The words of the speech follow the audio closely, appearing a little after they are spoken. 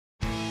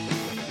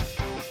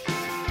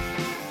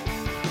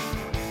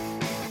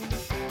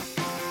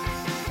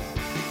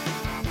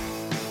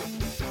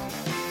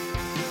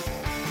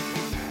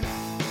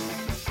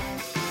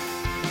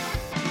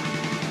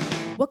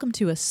Welcome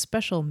to a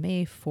special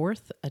May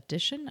 4th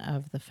edition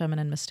of the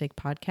Feminine Mistake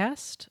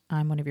Podcast.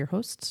 I'm one of your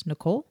hosts,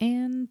 Nicole,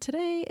 and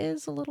today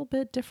is a little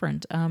bit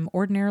different.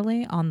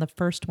 Ordinarily, on the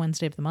first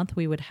Wednesday of the month,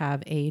 we would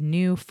have a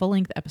new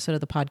full-length episode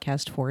of the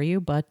podcast for you,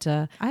 but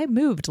I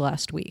moved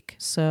last week,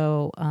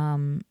 so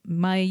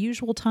my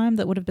usual time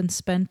that would have been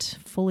spent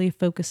fully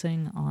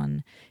focusing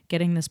on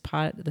getting this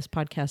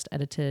podcast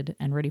edited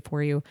and ready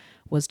for you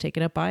was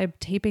taken up by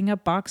taping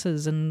up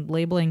boxes and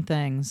labeling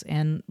things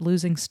and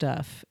losing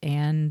stuff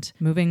and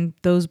moving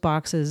those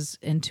boxes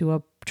into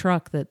a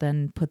truck that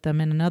then put them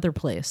in another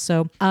place.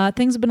 So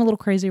things have been a little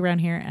crazy around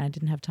here, and I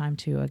didn't have time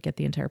to get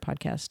the entire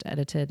podcast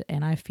edited,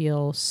 and I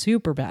feel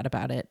super bad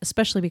about it,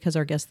 especially because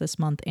our guest this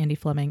month, Andy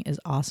Fleming, is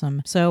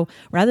awesome. So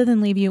rather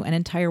than leave you an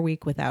entire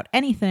week without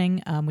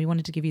anything, we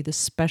wanted to give you this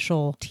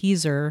special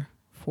teaser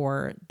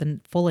for the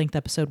full-length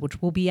episode, which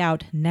will be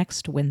out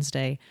next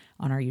Wednesday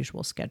on our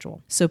usual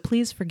schedule. So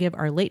please forgive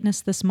our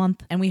lateness this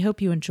month, and we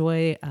hope you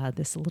enjoy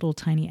this little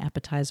tiny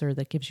appetizer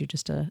that gives you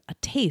just a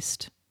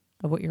taste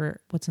of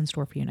what's in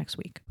store for you next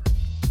week.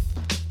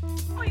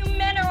 Oh, you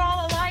men are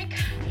all alike.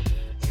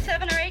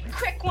 7 or 8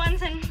 quick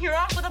ones and you're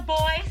off with the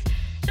boys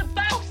to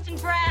boast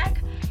and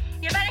brag.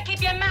 You better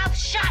keep your mouth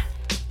shut.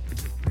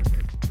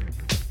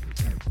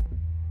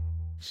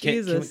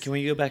 Can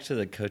we go back to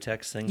the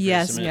Kotex thing for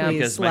Yes, just a minute? please,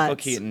 Because Michael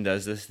let's. Keaton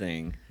does this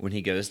thing when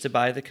he goes to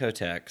buy the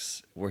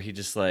Kotex where he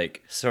just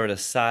like sort of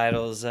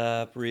sidles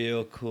up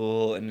real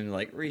cool and then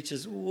like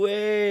reaches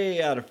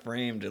way out of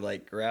frame to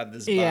like grab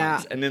this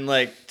box and then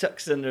like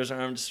tucks under his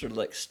arm, just sort of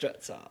like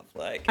struts off.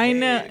 Like, I hey,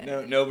 know.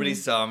 No, nobody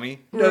saw me.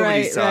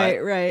 Nobody saw it.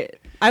 Right.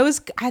 I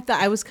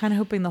thought I was kind of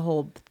hoping the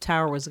whole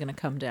tower was going to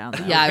come down.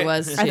 Yeah, I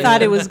was too. I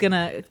thought it was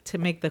to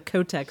make the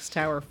Kotex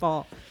tower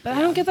fall. But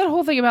I don't get that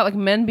whole thing about like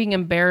men being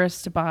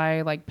embarrassed to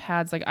buy like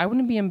pads. Like I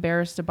wouldn't be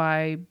embarrassed to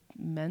buy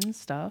men's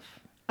stuff.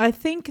 I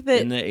think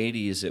that In the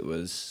 80s, it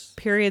was...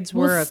 periods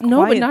were a quiet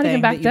no, but not thing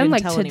even back that you then. didn't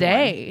Like tell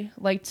today, anyone.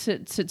 like to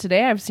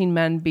today, I've seen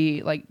men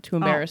be like too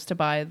embarrassed to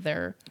buy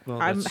their.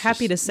 Well, I'm that's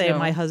happy to just- say no,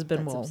 my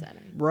husband that's will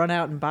upsetting. run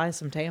out and buy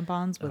some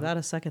tampons without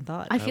a second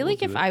thought. I feel will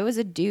like if do it. I was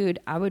a dude,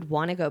 I would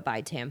want to go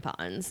buy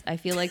tampons. I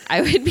feel like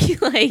I would be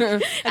like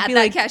at be that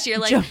like, cashier,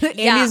 like, Jonah-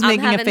 yeah, Andy's I'm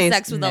making a having face,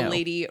 sex with no. a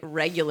lady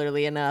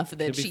regularly enough that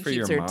Could be she for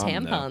keeps your her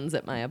mom, though. tampons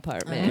at my It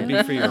apartment, could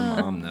be for your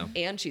mom, though.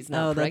 and she's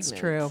not pregnant. that's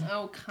true.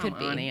 Oh come Could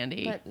be, on,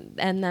 Andy. But,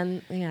 and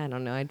then, yeah, I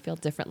don't know. I'd feel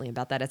differently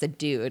about that as a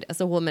dude. As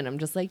a woman, I'm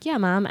just like, yeah,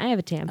 mom, I have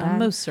a tampon. I'm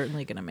most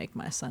certainly going to make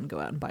my son go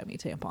out and buy me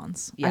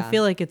tampons. I Yeah.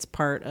 feel like it's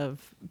part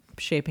of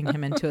shaping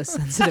him into a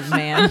sensitive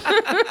man.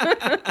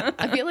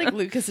 I feel like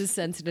Lucas is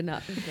sensitive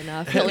enough. He'll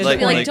just Like-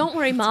 be like, like- don't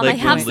worry, mom, like I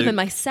have when some in Luke-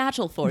 my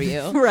satchel for you.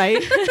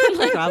 Right?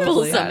 Pull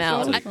Probably. some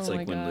out. It's like, Oh it's my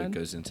like when Luke God.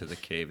 goes into the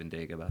cave in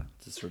Dagobah.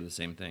 It's sort of the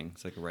same thing.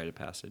 It's like a rite of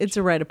passage. It's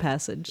a rite of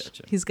passage.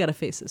 Gotcha. He's got to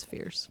face his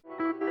fears.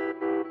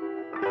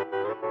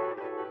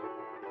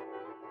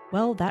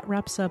 Well, that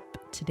wraps up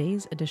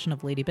today's edition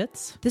of Lady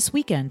Bits. This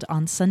weekend,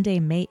 on Sunday,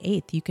 May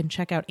 8th, you can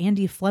check out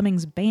Andy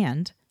Fleming's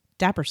band,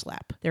 Dapper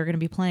Slap. They're going to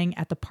be playing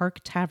at the Park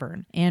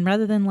Tavern. And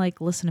rather than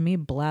listen to me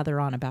blather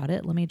on about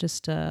it, let me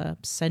just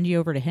send you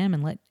over to him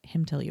and let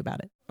him tell you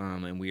about it.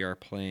 And we are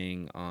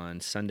playing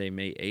on Sunday,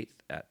 May 8th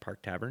at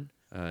Park Tavern.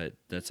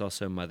 That's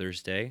also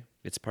Mother's Day.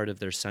 It's part of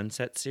their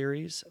Sunset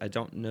series. I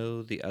don't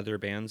know the other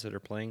bands that are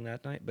playing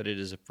that night, but it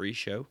is a free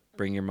show.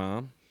 Bring your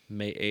mom.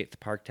 May 8th,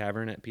 Park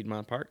Tavern at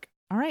Piedmont Park.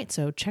 All right,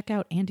 so check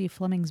out Andy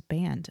Fleming's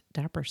band,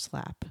 Dapper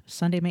Slap,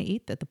 Sunday, May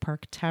 8th at the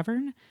Park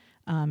Tavern.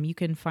 You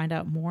can find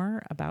out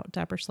more about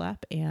Dapper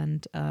Slap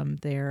and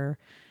their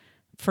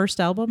first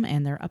album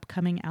and their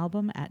upcoming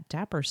album at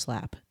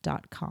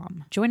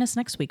dapperslap.com. Join us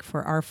next week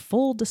for our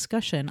full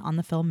discussion on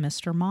the film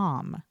Mr.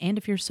 Mom. And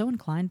if you're so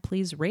inclined,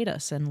 please rate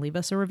us and leave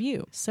us a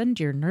review. Send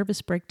your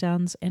nervous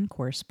breakdowns and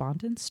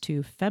correspondence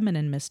to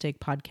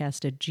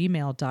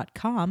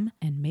femininemistakepodcast@gmail.com,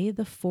 and may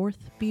the 4th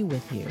be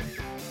with you.